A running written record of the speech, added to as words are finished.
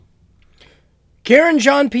Karen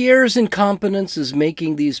Jean-Pierre's incompetence is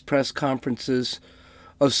making these press conferences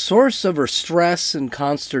a source of her stress and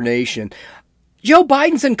consternation. Joe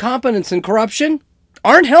Biden's incompetence and corruption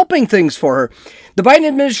aren't helping things for her. The Biden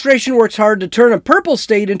administration works hard to turn a purple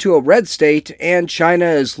state into a red state, and China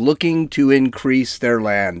is looking to increase their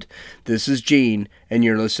land. This is Gene, and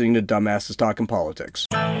you're listening to Dumbasses Talking Politics.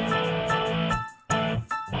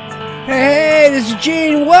 Hey, this is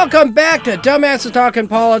Gene. Welcome back to Dumbasses Talking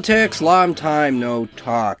Politics. Long time no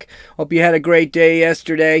talk. Hope you had a great day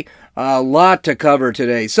yesterday. A lot to cover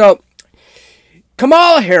today. So,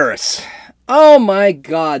 Kamala Harris. Oh my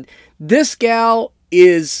God. This gal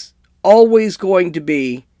is always going to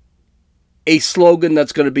be a slogan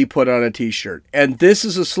that's going to be put on a t-shirt. And this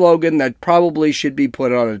is a slogan that probably should be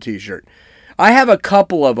put on a t-shirt. I have a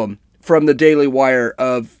couple of them from the Daily Wire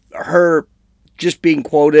of her just being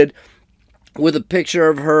quoted with a picture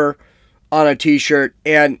of her on a t-shirt,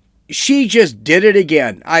 and she just did it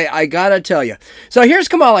again. I gotta tell you. So here's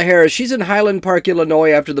Kamala Harris. She's in Highland Park,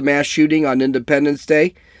 Illinois after the mass shooting on Independence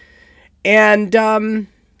Day. And,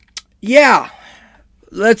 yeah,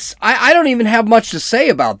 I don't even have much to say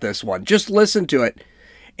about this one. Just listen to it.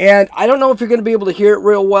 And I don't know if you're going to be able to hear it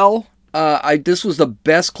real well. This was the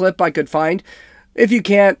best clip I could find. If you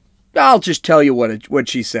can't, I'll just tell you what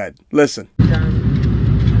she said. Listen. We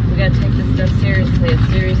got to take this stuff seriously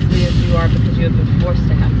as you are, because you have been forced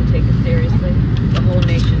to have to take it seriously. The whole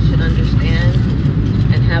nation should understand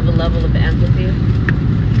and have a level of empathy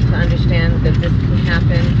to understand that this can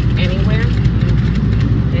happen anywhere,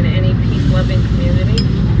 in any peace-loving community,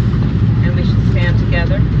 and we should stand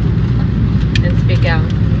together and speak out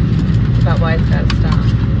about why it's got to stop.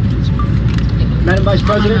 Madam Vice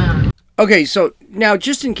President? Okay, so now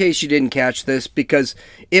just in case you didn't catch this, because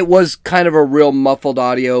it was kind of a real muffled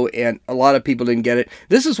audio and a lot of people didn't get it,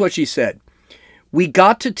 this is what she said. We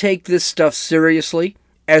got to take this stuff seriously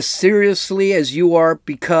as you are,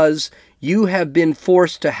 because you have been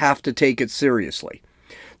forced to have to take it seriously.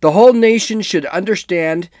 The whole nation should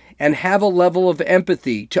understand and have a level of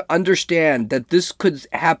empathy to understand that this could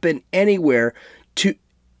happen anywhere to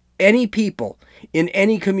any people in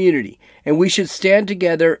any community. And we should stand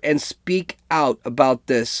together and speak out about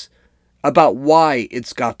this, about why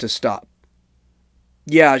it's got to stop.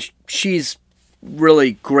 Yeah, she's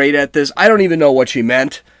really great at this. I don't even know what she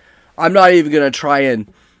meant. I'm not even going to try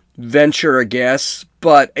and venture a guess,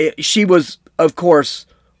 but she was, of course,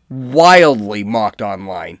 wildly mocked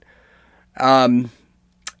online.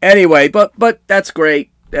 Anyway, but that's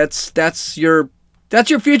great. That's your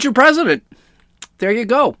future president. There you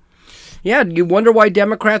go. Yeah, you wonder why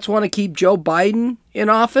Democrats want to keep Joe Biden in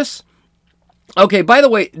office? Okay, by the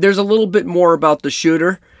way, there's a little bit more about the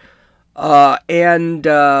shooter.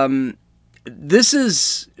 This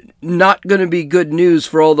is not going to be good news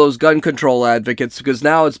for all those gun control advocates, because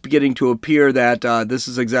now it's beginning to appear that this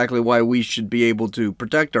is exactly why we should be able to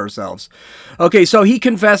protect ourselves. Okay, so he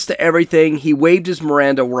confessed to everything. He waived his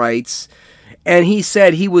Miranda rights, and he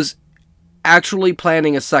said he was actually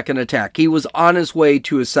planning a second attack. He was on his way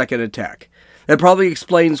to a second attack. That probably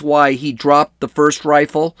explains why he dropped the first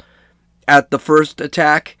rifle at the first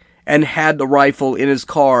attack and had the rifle in his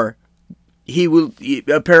car.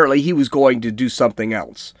 Apparently he was going to do something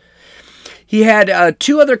else. He had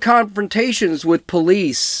two other confrontations with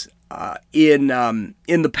police in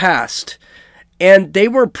the past, and they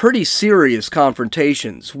were pretty serious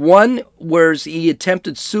confrontations. One where he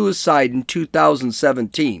attempted suicide in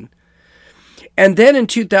 2017. And then in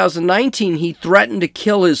 2019, he threatened to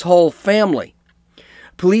kill his whole family.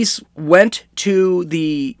 Police went to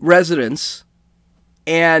the residence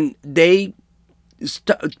and they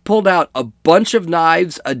pulled out a bunch of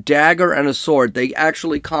knives, a dagger, and a sword. They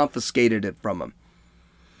actually confiscated it from him.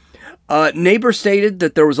 Neighbors stated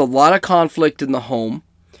that there was a lot of conflict in the home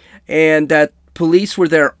and that police were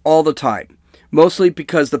there all the time. Mostly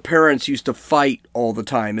because the parents used to fight all the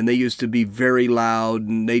time, and they used to be very loud,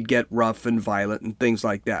 and they'd get rough and violent and things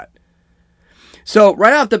like that. So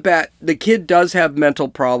right off the bat, the kid does have mental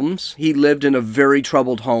problems. He lived in a very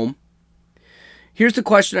troubled home. Here's the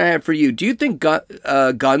question I have for you. Do you think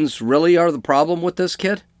guns really are the problem with this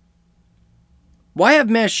kid? Why have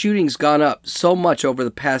mass shootings gone up so much over the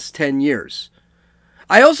past 10 years?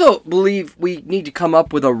 I also believe we need to come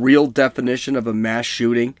up with a real definition of a mass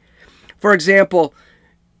shooting. For example,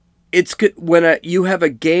 it's when you have a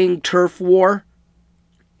gang turf war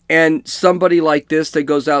and somebody like this that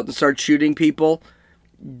goes out and starts shooting people,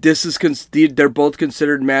 they're both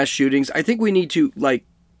considered mass shootings. I think we need to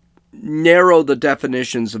narrow the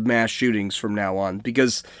definitions of mass shootings from now on,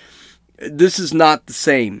 because this is not the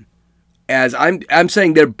same as I'm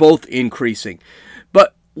saying they're both increasing.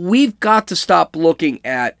 But we've got to stop looking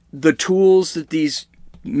at the tools that these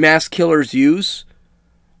mass killers use,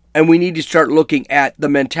 and we need to start looking at the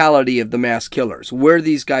mentality of the mass killers, where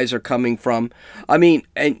these guys are coming from. I mean,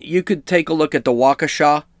 and you could take a look at the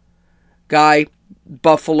Waukesha guy,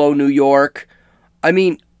 Buffalo, New York. I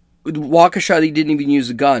mean, Waukesha, he didn't even use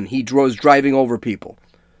a gun. He was driving over people.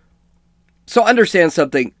 So understand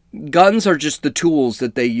something. Guns are just the tools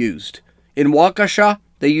that they used. In Waukesha,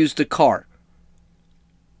 they used a car.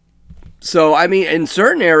 So, I mean, in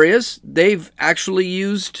certain areas, they've actually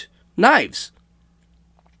used knives.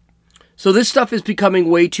 So this stuff is becoming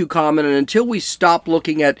way too common, and until we stop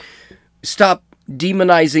demonizing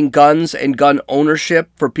guns and gun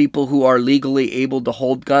ownership for people who are legally able to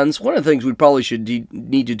hold guns, one of the things we probably should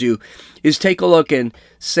need to do is take a look and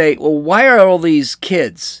say, well, why are all these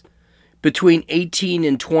kids between 18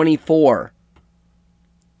 and 24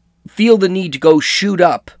 feel the need to go shoot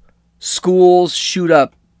up schools, shoot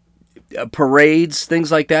up parades,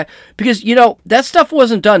 things like that? Because, that stuff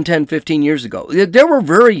wasn't done 10, 15 years ago. There were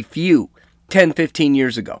very few 10, 15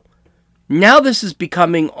 years ago. Now this is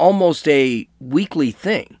becoming almost a weekly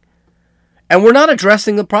thing. And we're not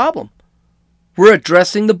addressing the problem. We're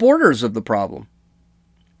addressing the borders of the problem.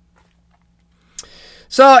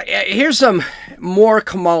 So here's some more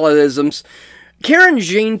Kamala-isms. Karen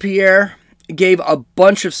Jean-Pierre gave a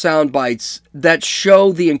bunch of sound bites that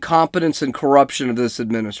show the incompetence and corruption of this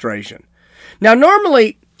administration. Now,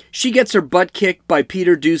 normally, she gets her butt kicked by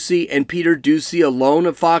Peter Doocy and Peter Doocy alone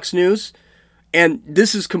of Fox News. And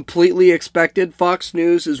this is completely expected. Fox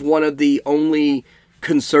News is one of the only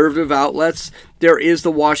conservative outlets. There is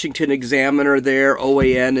the Washington Examiner there.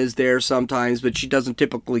 OAN is there sometimes, but she doesn't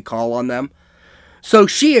typically call on them. So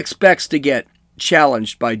she expects to get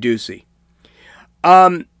challenged by Doocy.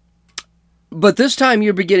 But this time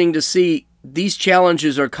you're beginning to see these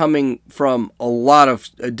challenges are coming from a lot of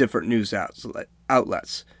different news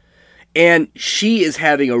outlets. And she is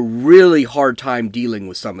having a really hard time dealing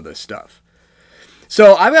with some of this stuff.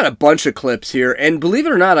 So I've got a bunch of clips here, and believe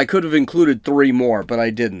it or not, I could have included 3 more, but I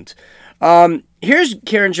didn't. Here's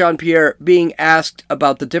Karen Jean-Pierre being asked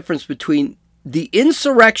about the difference between the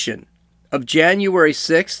insurrection of January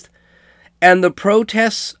 6th and the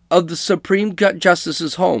protests of the Supreme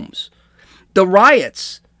Justice's homes, the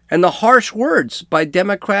riots, and the harsh words by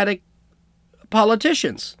Democratic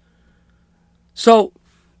politicians. So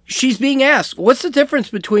she's being asked, what's the difference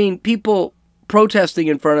between people protesting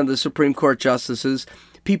in front of the Supreme Court justices,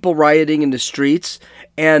 people rioting in the streets,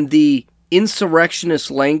 and the insurrectionist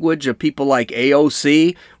language of people like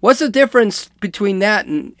AOC? What's the difference between that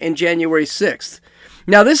and January 6th?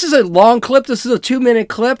 Now, this is a long clip. This is a 2-minute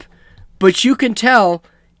clip, but you can tell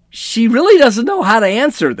she really doesn't know how to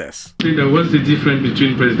answer this. What's the difference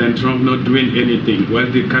between President Trump not doing anything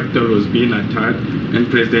while the Capitol was being attacked and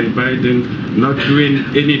President Biden not doing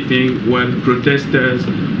anything while protesters,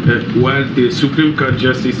 while the Supreme Court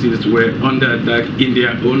justices were under attack in their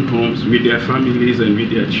own homes with their families and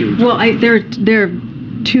with their children? Well, there are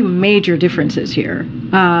 2 major differences here.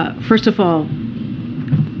 First of all,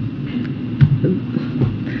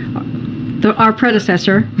 our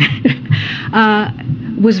predecessor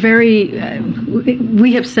was very,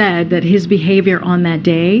 we have said that his behavior on that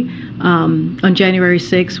day, on January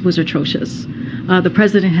 6th, was atrocious. The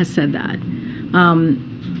president has said that.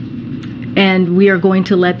 And we are going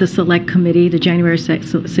to let the select committee, the January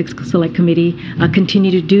 6th select committee, continue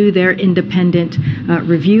to do their independent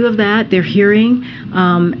review of that, their hearing.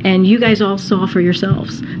 And you guys all saw for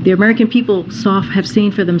yourselves. The American people have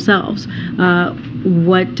seen for themselves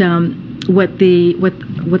what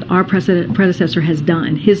our predecessor has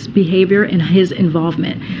done, his behavior and his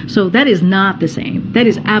involvement. So that is not the same. That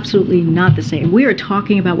is absolutely not the same. We are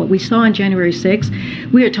talking about what we saw on January 6th.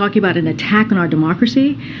 We are talking about an attack on our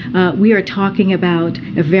democracy. We are talking about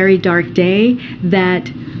a very dark day that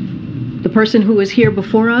the person who was here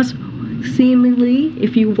before us, seemingly,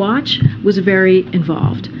 if you watch, was very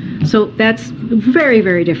involved. So that's very,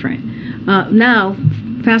 very different. Now,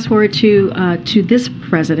 fast forward to this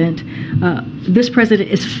president. This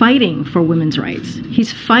president is fighting for women's rights.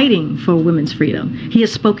 He's fighting for women's freedom. He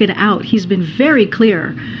has spoken out. He's been very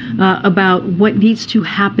clear about what needs to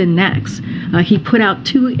happen next. He put out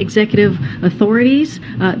 2 executive authorities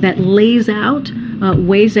that lays out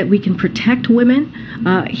ways that we can protect women.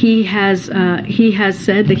 He has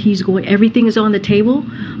said that everything is on the table.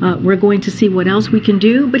 We're going to see what else we can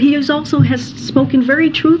do. But he has spoken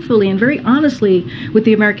very truthfully and very honestly with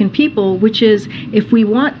the American people, which is, if we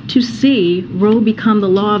want to see Roe become the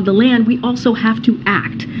law of the land, we also have to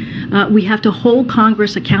act. We have to hold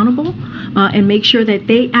Congress accountable and make sure that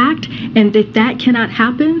they act. And if that cannot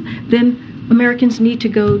happen, then Americans need to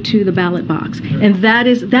go to the ballot box, and that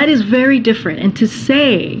is very different. And to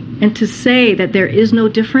say that there is no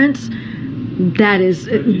difference, that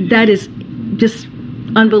is just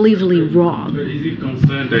unbelievably wrong. But is it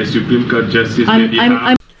concerned that Supreme Court Justice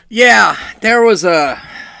Yeah, there was a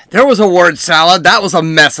word salad. That was a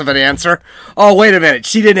mess of an answer. Oh, wait a minute.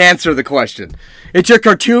 She didn't answer the question. It took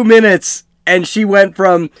her 2 minutes, and she went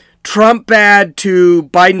from Trump bad to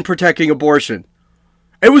Biden protecting abortion.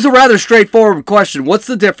 It was a rather straightforward question. What's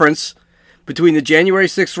the difference between the January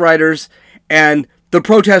 6th rioters and the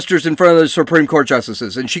protesters in front of the Supreme Court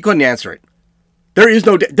justices? And she couldn't answer it.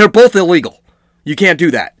 They're both illegal. You can't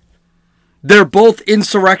do that. They're both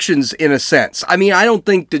insurrections in a sense. I mean, I don't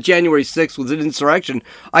think the January 6th was an insurrection.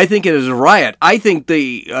 I think it is a riot. I think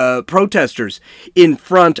the protesters in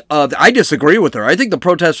front of... I disagree with her. I think the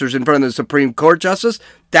protesters in front of the Supreme Court justice,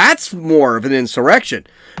 that's more of an insurrection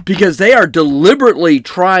because they are deliberately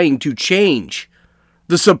trying to change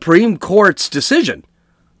the Supreme Court's decision.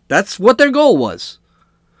 That's what their goal was.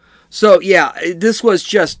 So, yeah, this was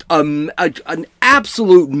just an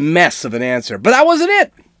absolute mess of an answer. But that wasn't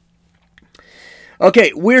it.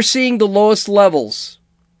 Okay, we're seeing the lowest levels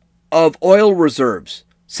of oil reserves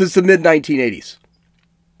since the mid-1980s.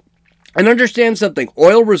 And understand something.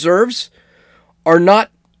 Oil reserves are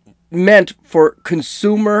not meant for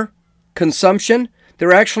consumer consumption.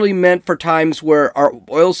 They're actually meant for times where our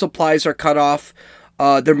oil supplies are cut off.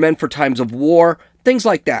 They're meant for times of war, things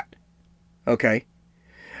like that. Okay?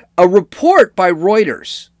 A report by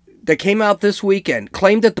Reuters that came out this weekend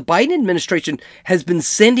claimed that the Biden administration has been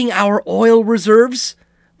sending our oil reserves,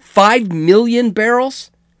 5 million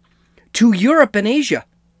barrels, to Europe and Asia,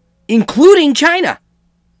 including China.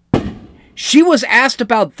 She was asked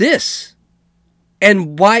about this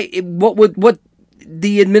and what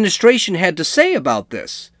the administration had to say about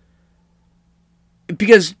this.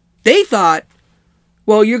 Because they thought,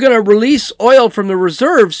 well, you're going to release oil from the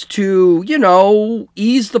reserves to,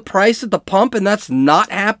 ease the price at the pump, and that's not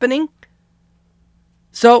happening.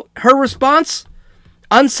 So her response,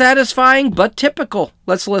 unsatisfying but typical.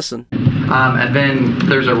 Let's listen. And then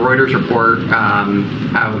there's a Reuters report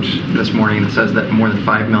out this morning that says that more than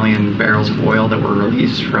 5 million barrels of oil that were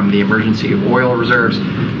released from the emergency oil reserves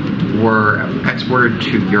were exported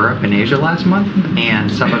to Europe and Asia last month,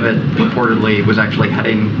 and some of it reportedly was actually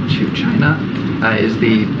heading to China. Is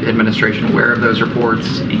the administration aware of those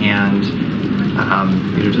reports? And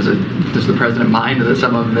does the president mind that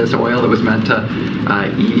some of this oil that was meant to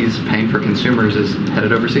ease pain for consumers is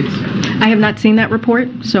headed overseas? I have not seen that report,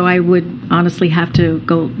 so I would honestly have to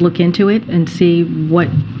go look into it and see what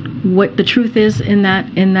the truth is in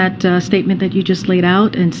that statement that you just laid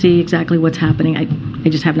out, and see exactly what's happening. I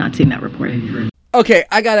just have not seen that report. Okay,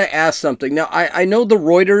 I gotta ask something. Now, I know the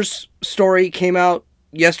Reuters story came out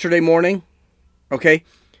yesterday morning, okay?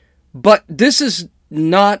 But this is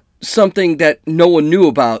not something that no one knew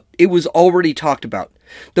about. It was already talked about.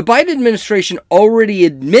 The Biden administration already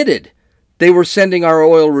admitted they were sending our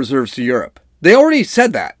oil reserves to Europe. They already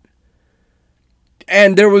said that.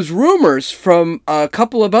 And there was rumors from a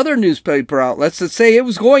couple of other newspaper outlets that say it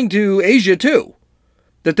was going to Asia too,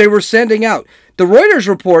 that they were sending out. The Reuters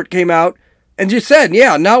report came out and just said,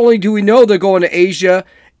 yeah, not only do we know they're going to Asia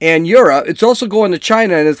and Europe, it's also going to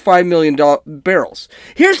China, and it's 5 million barrels.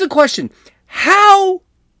 Here's the question. How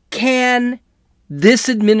can this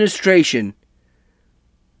administration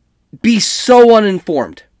be so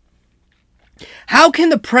uninformed? How can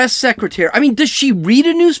the press secretary, does she read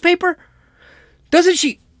a newspaper? Doesn't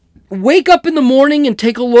she wake up in the morning and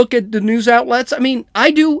take a look at the news outlets?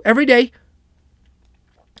 I do every day.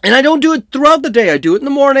 And I don't do it throughout the day. I do it in the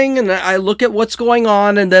morning, and I look at what's going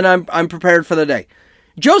on, and then I'm prepared for the day.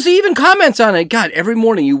 Josie even comments on it. God, every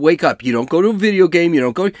morning you wake up, you don't go to a video game,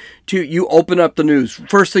 you open up the news.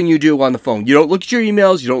 First thing you do on the phone. You don't look at your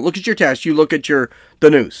emails, you don't look at your tasks, you look at the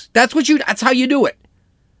news. That's how you do it.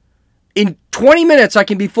 In 20 minutes, I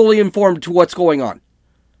can be fully informed to what's going on.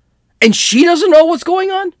 And she doesn't know what's going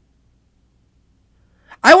on?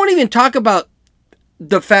 I won't even talk about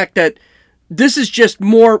the fact that this is just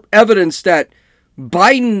more evidence that the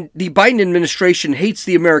Biden administration hates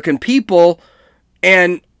the American people,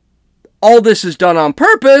 and all this is done on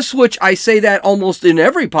purpose, which I say that almost in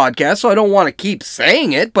every podcast, so I don't want to keep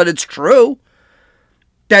saying it, but it's true.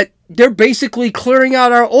 That they're basically clearing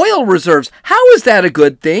out our oil reserves. How is that a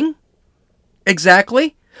good thing?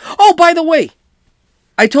 Exactly. Oh, by the way,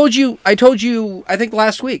 I told you, I think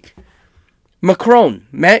last week,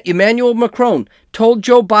 Emmanuel Macron told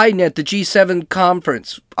Joe Biden at the G7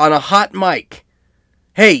 conference on a hot mic,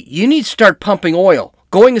 hey, you need to start pumping oil.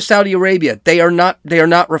 Going to Saudi Arabia, they are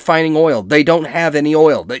not refining oil. They don't have any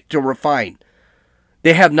oil to refine.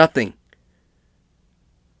 They have nothing.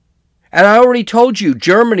 And I already told you,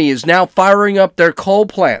 Germany is now firing up their coal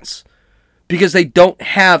plants because they don't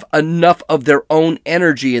have enough of their own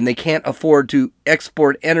energy and they can't afford to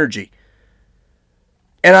export energy.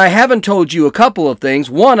 And I haven't told you a couple of things.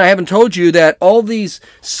 One, I haven't told you that all these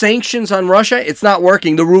sanctions on Russia, it's not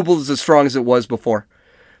working. The ruble is as strong as it was before.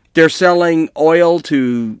 They're selling oil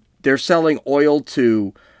to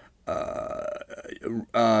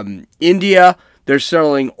India. They're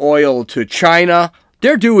selling oil to China.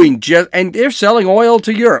 And they're selling oil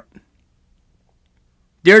to Europe.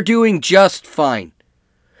 They're doing just fine.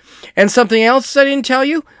 And something else I didn't tell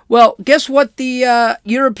you? Well, guess what the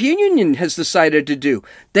European Union has decided to do?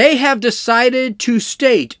 They have decided to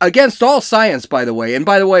state, against all science, by the way, and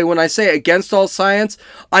by the way, when I say against all science,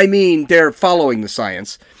 I mean they're following the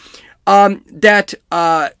science, that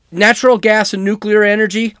natural gas and nuclear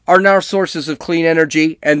energy are now sources of clean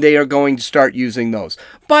energy, and they are going to start using those.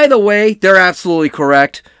 By the way, they're absolutely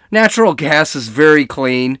correct. Natural gas is very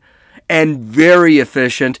clean and very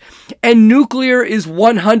efficient, and nuclear is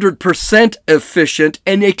 100% efficient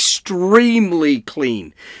and extremely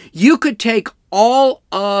clean. You could take all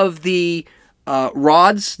of the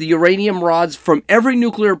rods, the uranium rods from every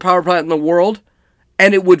nuclear power plant in the world,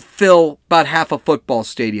 and it would fill about half a football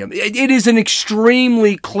stadium. It is an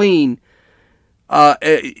extremely clean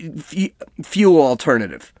fuel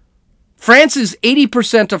alternative.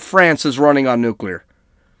 80% of France is running on nuclear.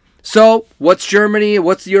 So, what's Germany,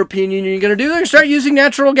 what's the European Union going to do? They're going to start using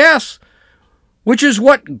natural gas, which is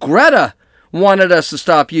what Greta wanted us to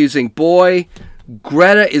stop using. Boy,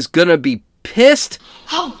 Greta is going to be pissed.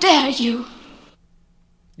 How dare you?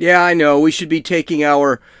 Yeah, I know. We should be taking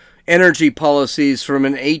our energy policies from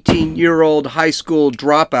an 18-year-old high school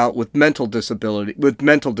dropout with mental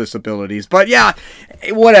disabilities. But yeah,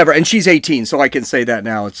 whatever. And she's 18, so I can say that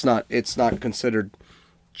now. It's not considered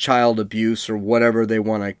child abuse or whatever they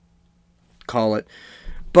want to call it.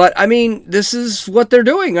 But I mean, this is what they're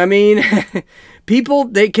doing. I mean, people,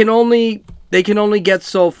 they can only get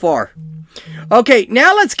so far. Okay,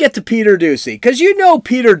 now let's get to Peter Doocy, because you know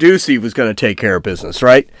Peter Doocy was going to take care of business,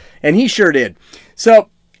 right? And he sure did. So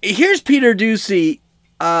here's Peter Doocy.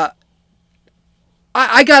 I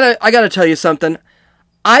gotta tell you something.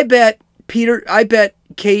 I bet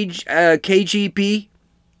KGP,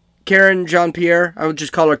 Karen Jean-Pierre, I would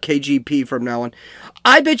just call her KGP from now on.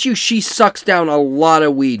 I bet you she sucks down a lot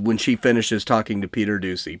of weed when she finishes talking to Peter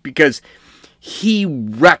Doocy, because he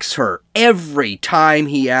wrecks her every time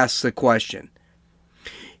he asks a question.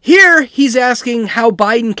 Here, he's asking how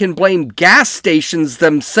Biden can blame gas stations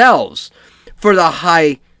themselves for the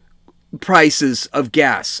high prices of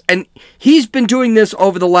gas. And he's been doing this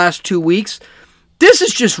over the last 2 weeks. This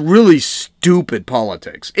is just really stupid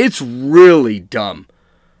politics. It's really dumb.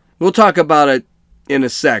 We'll talk about it in a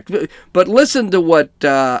sec. But listen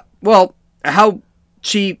to how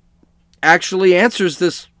she actually answers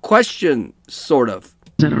this question, sort of.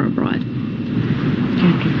 That are abroad.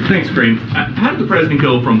 Thanks, Green. How did the president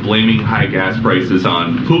go from blaming high gas prices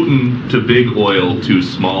on Putin to big oil to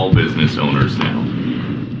small business owners now?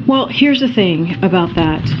 Well, here's the thing about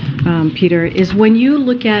that, Peter, is when you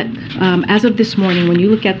look at, as of this morning, when you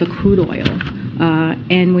look at the crude oil,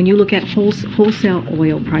 and when you look at wholesale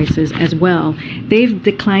oil prices as well, they've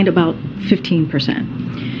declined about 15%.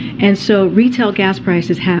 And so retail gas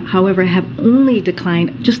prices, however, have only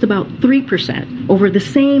declined just about 3% over the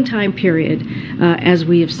same time period as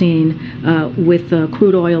we have seen with the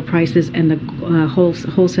crude oil prices and the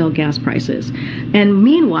wholesale gas prices. And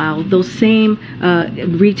meanwhile, those same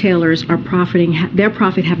retailers are profiting, their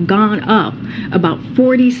profit have gone up about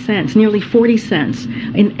 40 cents, nearly 40 cents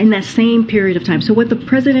in that same period of time. So what the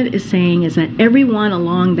president is saying is that everyone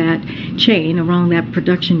along that chain, along that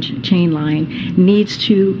production chain line, needs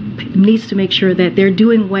to make sure that they're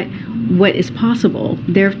doing what is possible,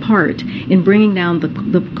 their part in bringing down the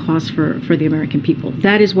cost for the American people.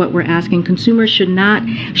 That is what we're asking. Consumers should not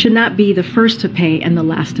be the first to pay and the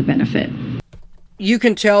last to benefit. You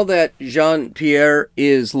can tell that Jean-Pierre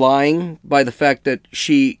is lying by the fact that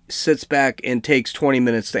she sits back and takes 20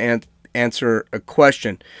 minutes to answer a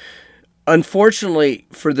question. Unfortunately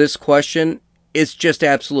for this question, it's just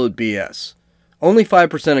absolute BS. Only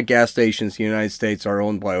 5% of gas stations in the United States are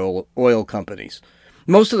owned by oil companies.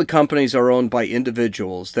 Most of the companies are owned by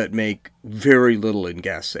individuals that make very little in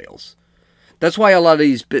gas sales. That's why a lot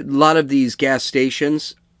of these gas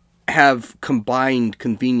stations have combined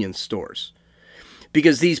convenience stores,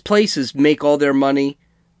 because these places make all their money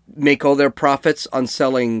make all their profits on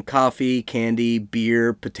selling coffee, candy,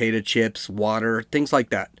 beer, potato chips, water, things like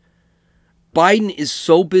that. Biden is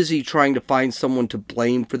so busy trying to find someone to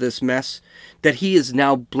blame for this mess that he is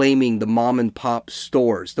now blaming the mom and pop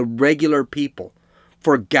stores, the regular people,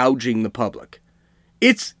 for gouging the public.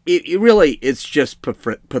 It's just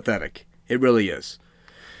pathetic. It really is.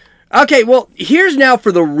 Okay, well, here's now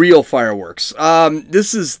for the real fireworks.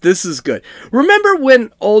 This is good. Remember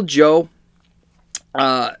when old Joe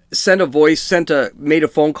made a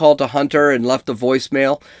phone call to Hunter and left a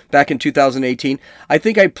voicemail back in 2018? I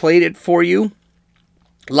think I played it for you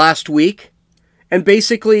last week. And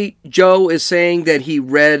basically, Joe is saying that he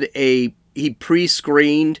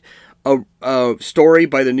pre-screened a story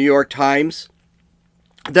by the New York Times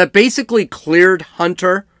that basically cleared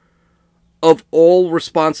Hunter of all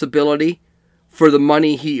responsibility for the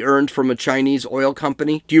money he earned from a Chinese oil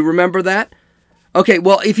company. Do you remember that? Okay,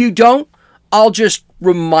 well, if you don't, I'll just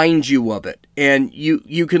remind you of it, and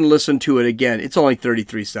you can listen to it again. It's only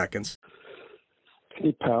 33 seconds.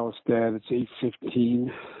 Hey, pal, it's Dad. It's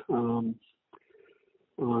 8:15 on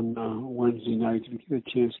Wednesday night. If you get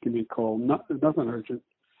a chance, give me a call. Nothing urgent.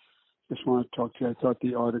 Just want to talk to you. I thought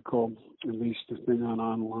the article, at least the thing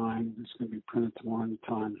online, it's going to be printed tomorrow in the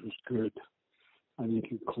Times, was good. I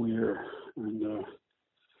think it's clear. And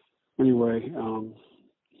anyway,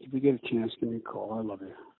 if you get a chance, give me a call. I love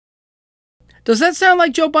you. Does that sound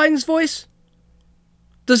like Joe Biden's voice?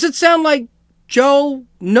 Does it sound like Joe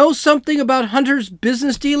knows something about Hunter's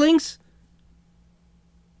business dealings?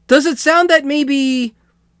 Does it sound that maybe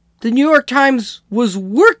the New York Times was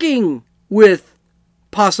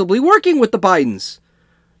possibly working with the Bidens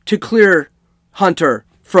to clear Hunter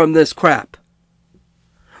from this crap?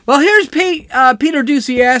 Well, here's Peter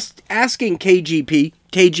Doocy asking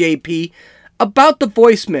KJP about the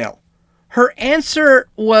voicemail. Her answer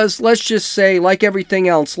was, let's just say, like everything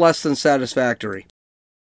else, less than satisfactory.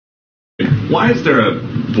 Why is there a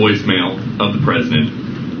voicemail of the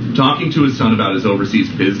president talking to his son about his overseas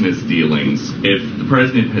business dealings if the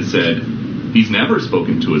president has said he's never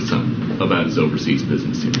spoken to his son about his overseas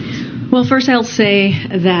business dealings? Well, first I'll say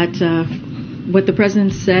that what the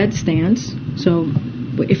president said stands. So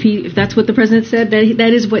if that's what the president said,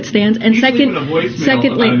 that is what stands. And secondly, about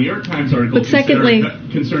a New York Times article concerning Hunter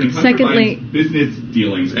Biden's business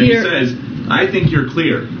dealings, and Peter, he says, "I think you're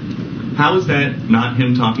clear." How is that not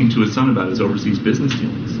him talking to his son about his overseas business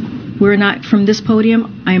dealings? We're not, from this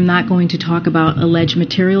podium, I am not going to talk about alleged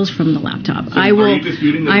materials from the laptop. So are you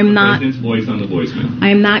disputing the president's voice on the voicemail? I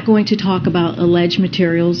am not going to talk about alleged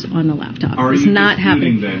materials on the laptop. It's not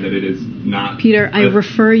happening. Then that it is not? Peter, I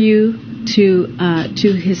refer you to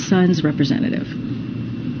his son's representative.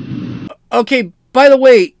 Okay, by the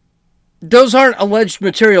way, those aren't alleged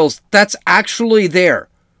materials. That's actually there.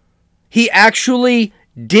 He actually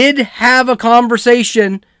did have a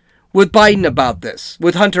conversation with Biden about this,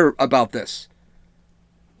 with Hunter about this.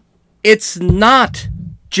 It's not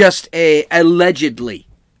just allegedly.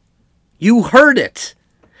 You heard it.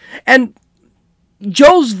 And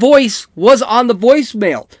Joe's voice was on the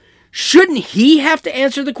voicemail. Shouldn't he have to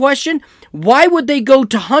answer the question? Why would they go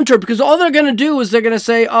to Hunter? Because all they're going to do is they're going to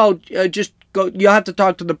say, just go, you'll have to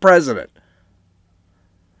talk to the president.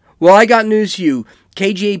 Well, I got news for you.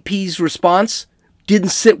 KJP's response didn't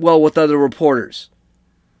sit well with other reporters.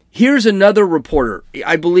 Here's another reporter.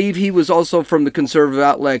 I believe he was also from the conservative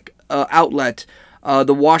outlet,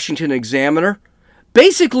 the Washington Examiner,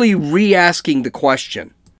 basically re-asking the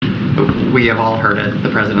question. We have all heard it. The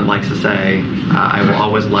president likes to say, I will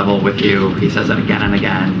always level with you. He says it again and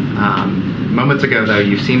again. Moments ago, though,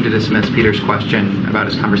 you seemed to dismiss Peter's question about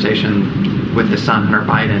his conversation with his son, Hunter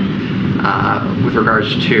Biden, with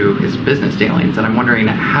regards to his business dealings. And I'm wondering,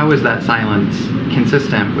 how is that silence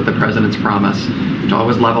consistent with the president's promise to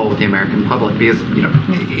always level with the American public? Because,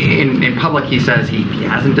 in public, he says he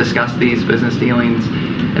hasn't discussed these business dealings.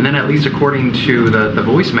 And then, at least according to the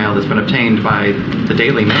voicemail that's been obtained by the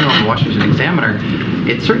Daily Mail and the Washington Examiner,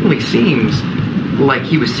 it certainly seems like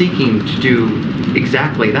he was seeking to do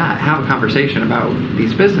exactly that, have a conversation about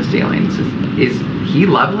these business dealings. Is he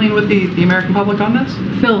leveling with the American public on this?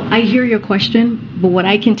 Phil, I hear your question, but what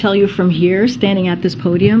I can tell you from here, standing at this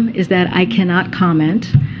podium, is that I cannot comment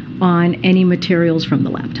on any materials from the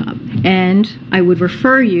laptop. And I would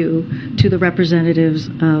refer you to the representatives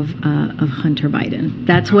of Hunter Biden.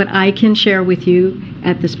 That's what I can share with you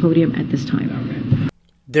at this podium at this time.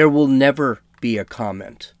 There will never be a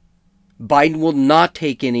comment. Biden will not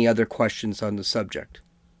take any other questions on the subject.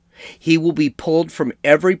 He will be pulled from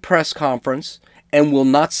every press conference and will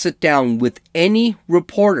not sit down with any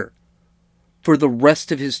reporter for the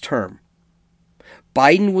rest of his term.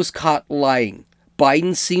 Biden was caught lying.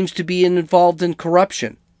 Biden seems to be involved in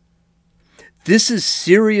corruption. This is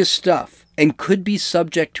serious stuff and could be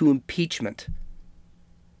subject to impeachment.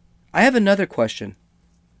 I have another question.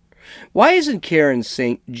 Why isn't Karen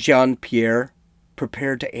St. Jean-Pierre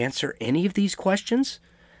prepared to answer any of these questions?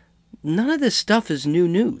 None of this stuff is new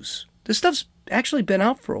news. This stuff's actually been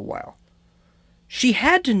out for a while. She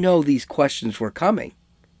had to know these questions were coming.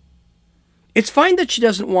 It's fine that she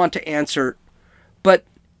doesn't want to answer, but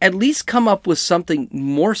at least come up with something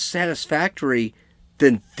more satisfactory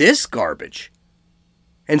than this garbage.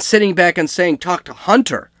 And sitting back and saying, talk to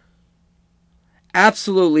Hunter.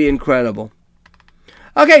 Absolutely incredible.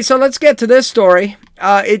 Okay, so let's get to this story.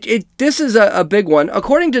 This is a big one.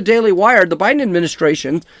 According to Daily Wire, the Biden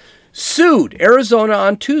administration sued Arizona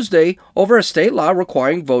on Tuesday over a state law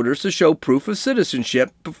requiring voters to show proof of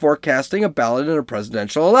citizenship before casting a ballot in a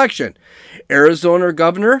presidential election. Arizona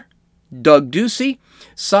Governor Doug Ducey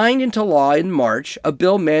signed into law in March a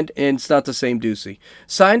bill and it's not the same Ducey,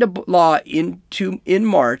 signed a law in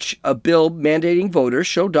March a bill mandating voters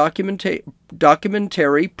show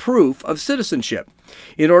documentary proof of citizenship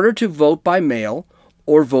in order to vote by mail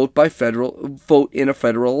or vote in a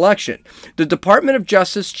federal election. The Department of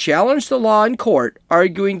Justice challenged the law in court,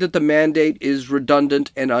 arguing that the mandate is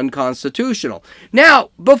redundant and unconstitutional. Now,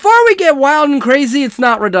 before we get wild and crazy, it's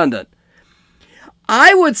not redundant.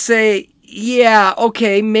 I would say, yeah,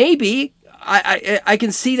 okay, maybe. I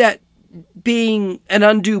can see that being an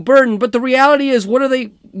undue burden, but the reality is, what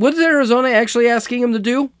is Arizona actually asking them to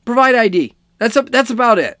do? Provide ID. That's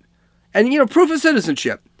about it. And, proof of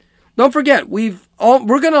citizenship. Don't forget, we're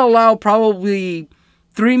going to allow probably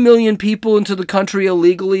 3 million people into the country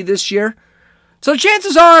illegally this year. So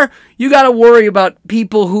chances are you got to worry about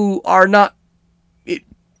people who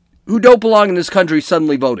don't belong in this country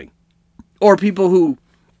suddenly voting, or people who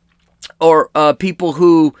are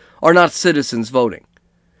not citizens voting.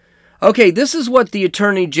 Okay, this is what the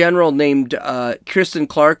Attorney General named Kristen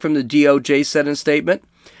Clark from the DOJ said in a statement.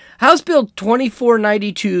 House Bill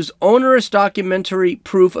 2492's onerous documentary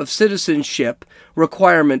proof of citizenship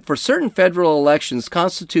requirement for certain federal elections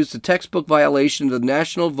constitutes a textbook violation of the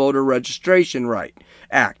National Voter Registration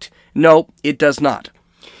Act. No, it does not.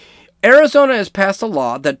 Arizona has passed a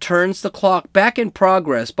law that turns the clock back in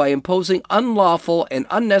progress by imposing unlawful and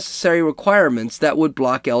unnecessary requirements that would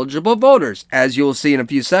block eligible voters. As you'll see in a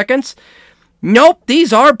few seconds, nope,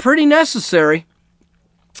 these are pretty necessary.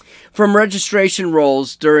 From registration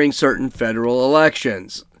rolls during certain federal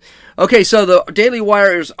elections. Okay, so the Daily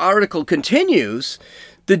Wire's article continues.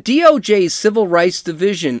 The DOJ's Civil Rights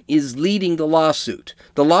Division is leading the lawsuit.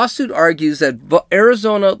 The lawsuit argues that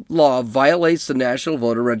Arizona law violates the National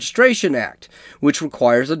Voter Registration Act, which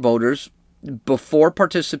requires that voters, before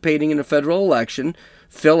participating in a federal election,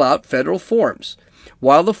 fill out federal forms.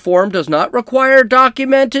 While the form does not require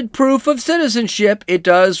documented proof of citizenship, it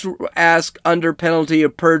does ask under penalty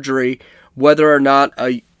of perjury whether or not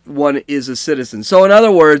one is a citizen. So in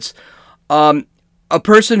other words, a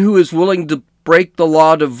person who is willing to break the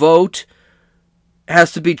law to vote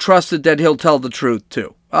has to be trusted that he'll tell the truth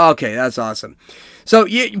too. Okay, that's awesome. So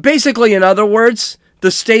basically, in other words, the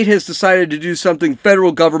state has decided to do something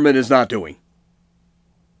federal government is not doing.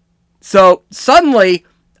 So suddenly,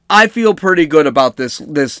 I feel pretty good about this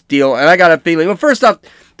deal, and I got a feeling. Well, first off,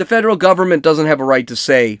 the federal government doesn't have a right to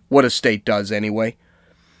say what a state does anyway.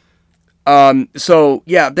 So,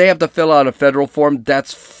 yeah, they have to fill out a federal form.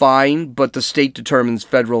 That's fine, but the state determines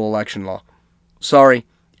federal election law. Sorry,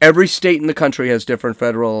 every state in the country has different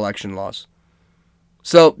federal election laws.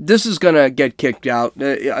 So this is going to get kicked out.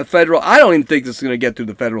 I don't even think this is going to get through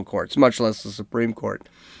the federal courts, much less the Supreme Court.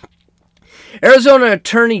 Arizona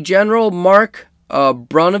Attorney General Mark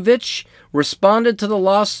Brnovich responded to the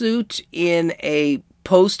lawsuit in a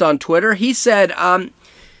post on Twitter. He said,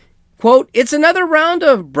 quote, "It's another round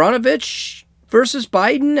of Brnovich versus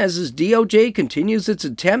Biden as his DOJ continues its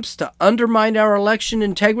attempts to undermine our election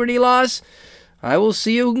integrity laws. I will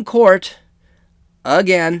see you in court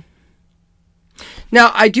again."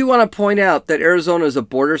 Now, I do want to point out that Arizona is a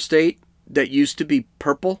border state that used to be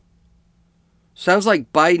purple. Sounds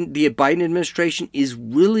like the Biden administration is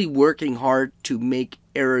really working hard to make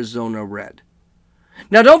Arizona red.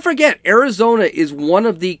 Now, don't forget, Arizona is one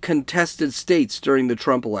of the contested states during the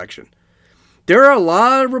Trump election. There are a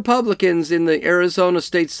lot of Republicans in the Arizona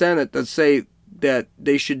State Senate that say that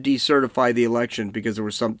they should decertify the election because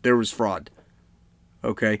there was fraud.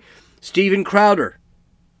 Okay, Steven Crowder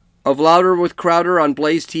of Louder with Crowder on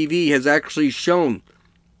Blaze TV has actually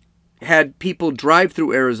had people drive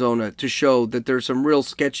through Arizona to show that there's some real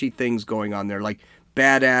sketchy things going on there, like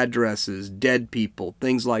bad addresses, dead people,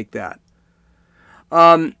 things like that.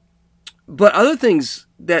 But other things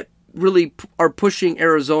that really are pushing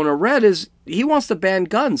Arizona red is he wants to ban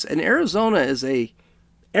guns, and Arizona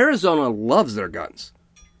loves their guns.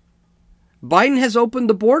 Biden has opened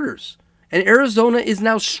the borders, and Arizona is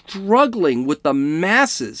now struggling with the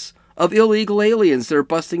masses of illegal aliens that are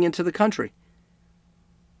busting into the country.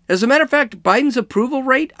 As a matter of fact, Biden's approval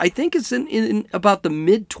rate, I think, is in about the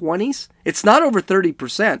mid-20s. It's not over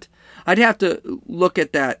 30%. I'd have to look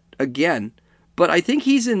at that again. But I think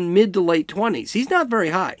he's in mid to late 20s. He's not very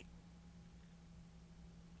high.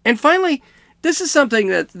 And finally, this is something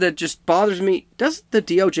that just bothers me. Doesn't the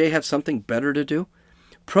DOJ have something better to do?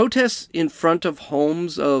 Protests in front of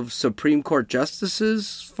homes of Supreme Court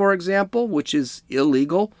justices, for example, which is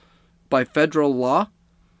illegal by federal law.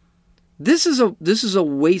 This is a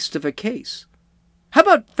waste of a case. How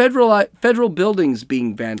about federal buildings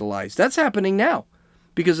being vandalized? That's happening now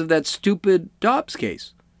because of that stupid Dobbs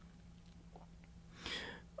case.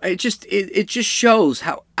 It just shows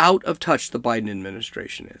how out of touch the Biden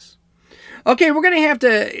administration is. Okay, we're going to have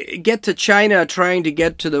to get to China trying to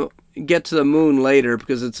get to the moon later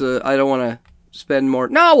because I don't want to spend more.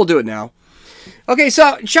 No, we'll do it now. Okay,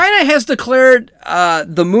 so China has declared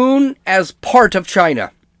the moon as part of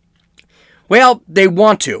China. Well, they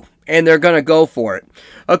want to, and they're going to go for it.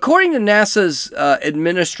 According to NASA's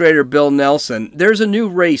administrator Bill Nelson, there's a new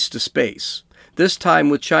race to space, this time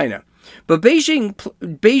with China. But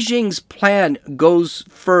Beijing's plan goes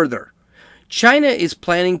further. China is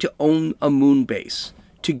planning to own a moon base,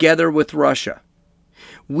 together with Russia.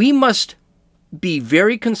 We must be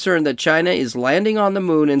very concerned that China is landing on the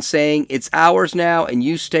moon and saying, it's ours now and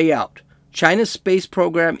you stay out. China's space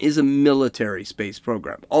program is a military space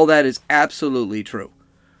program. All that is absolutely true.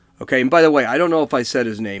 Okay, and by the way, I don't know if I said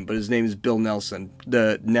his name, but his name is Bill Nelson,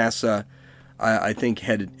 the NASA, I think,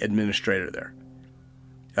 head administrator there,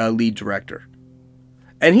 lead director.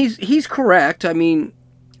 And he's correct. I mean,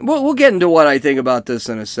 we'll get into what I think about this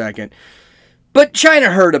in a second. But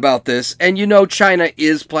China heard about this, and you know China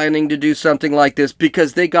is planning to do something like this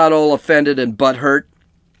because they got all offended and butthurt.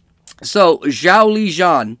 So Zhao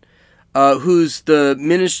Lijian,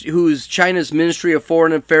 who's China's Ministry of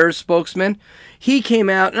Foreign Affairs spokesman, he came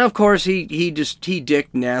out, and of course he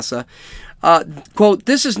dicked NASA. Quote,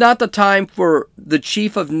 "This is not the time for the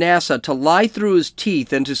chief of NASA to lie through his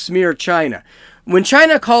teeth and to smear China. When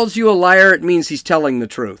China calls you a liar, it means he's telling the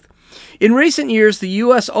truth. In recent years, the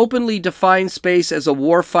U.S. openly defined space as a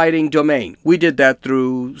war-fighting domain. We did that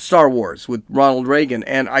through Star Wars with Ronald Reagan,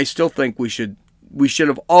 and I still think we should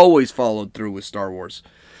have always followed through with Star Wars.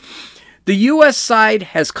 The U.S. side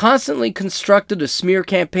has constantly constructed a smear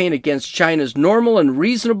campaign against China's normal and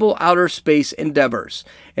reasonable outer space endeavors,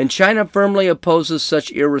 and China firmly opposes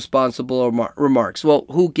such irresponsible remarks." Well,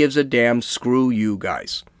 who gives a damn? Screw you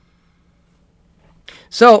guys.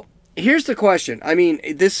 So, here's the question. I mean,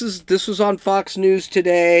 this was on Fox News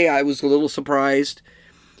today. I was a little surprised.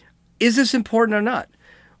 Is this important or not?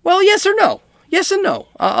 Well, yes or no. Yes and no.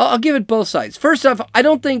 I'll give it both sides. First off, I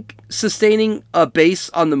don't think sustaining a base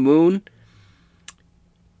on the moon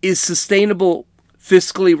is sustainable,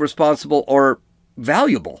 fiscally responsible, or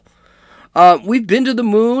valuable. We've been to the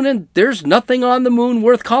moon, and there's nothing on the moon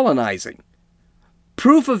worth colonizing.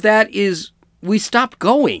 Proof of that is we stopped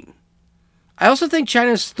going. I also think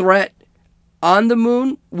China's threat on the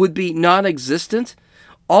moon would be non-existent.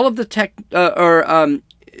 All of the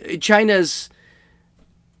China's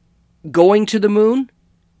going to the moon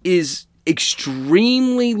is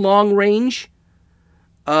extremely long range.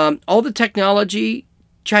 All the technology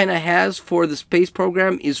China has for the space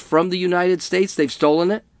program is from the United States. They've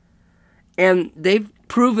stolen it. And they've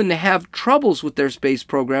proven to have troubles with their space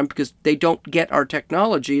program because they don't get our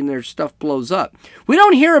technology and their stuff blows up. We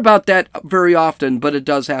don't hear about that very often, but it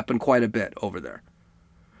does happen quite a bit over there.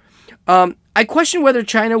 I question whether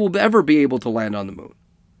China will ever be able to land on the moon.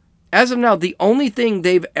 As of now, the only thing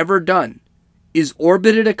they've ever done is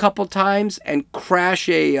orbited a couple times and crash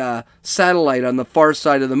a satellite on the far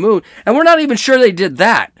side of the moon. And we're not even sure they did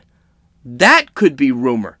that. That could be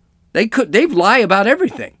rumor. They've lied about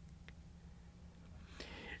everything.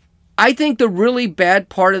 I think the really bad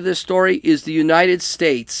part of this story is the United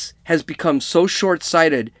States has become so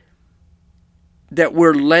short-sighted that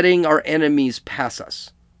we're letting our enemies pass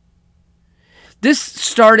us. This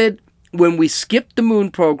started when we skipped the moon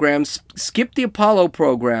program, skipped the Apollo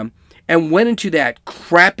program, and went into that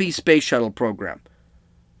crappy space shuttle program.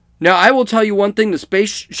 Now, I will tell you one thing, the space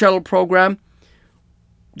shuttle program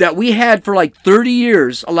that we had for like 30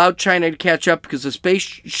 years allowed China to catch up because the space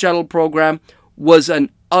shuttle program was an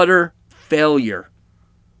utter failure.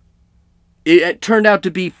 It turned out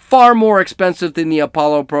to be far more expensive than the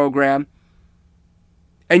Apollo program.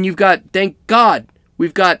 And you've got, thank God,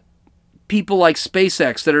 we've got people like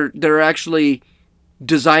SpaceX that are actually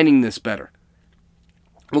designing this better.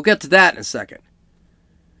 We'll get to that in a second.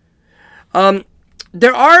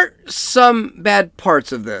 There are some bad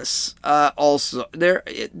parts of this. Also, there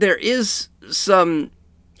is some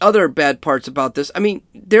other bad parts about this. I mean,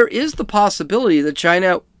 there is the possibility that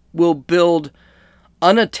China will build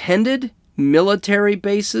unattended military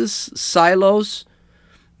bases, silos,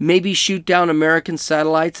 maybe shoot down American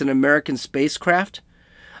satellites and American spacecraft.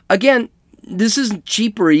 Again, this isn't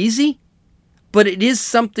cheap or easy, but it is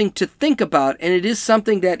something to think about, and it is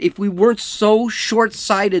something that if we weren't so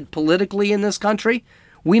short-sighted politically in this country,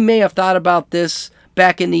 we may have thought about this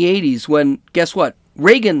back in the 80s when, guess what?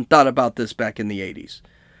 Reagan thought about this back in the 80s.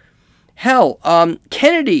 Hell,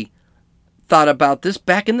 Kennedy thought about this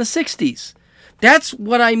back in the 60s. That's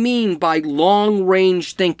what I mean by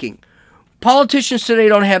long-range thinking. Politicians today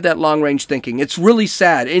don't have that long-range thinking. It's really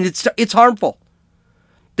sad, and it's harmful.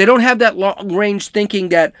 They don't have that long-range thinking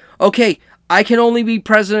that, okay, I can only be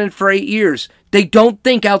president for 8 years. They don't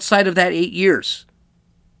think outside of that 8 years.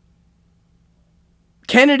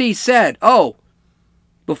 Kennedy said,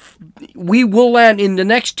 we will land in the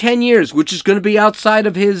next 10 years, which is going to be outside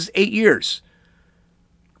of his 8 years.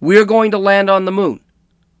 We're going to land on the moon.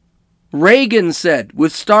 Reagan said,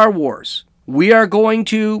 with Star Wars, we are going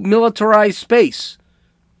to militarize space.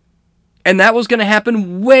 And that was going to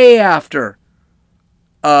happen way after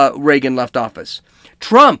Reagan left office.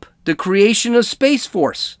 Trump, the creation of Space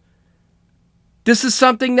Force. This is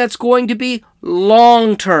something that's going to be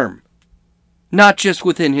long-term, not just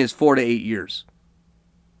within his 4 to 8 years.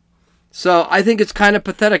 So I think it's kind of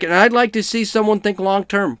pathetic, and I'd like to see someone think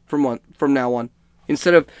long-term from now on,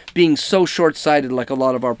 instead of being so short-sighted like a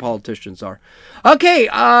lot of our politicians are. Okay,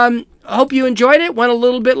 I hope you enjoyed it. Went a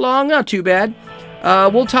little bit long, not too bad.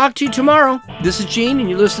 We'll talk to you tomorrow. This is Gene, and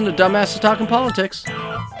you listen to Dumbasses Talking Politics.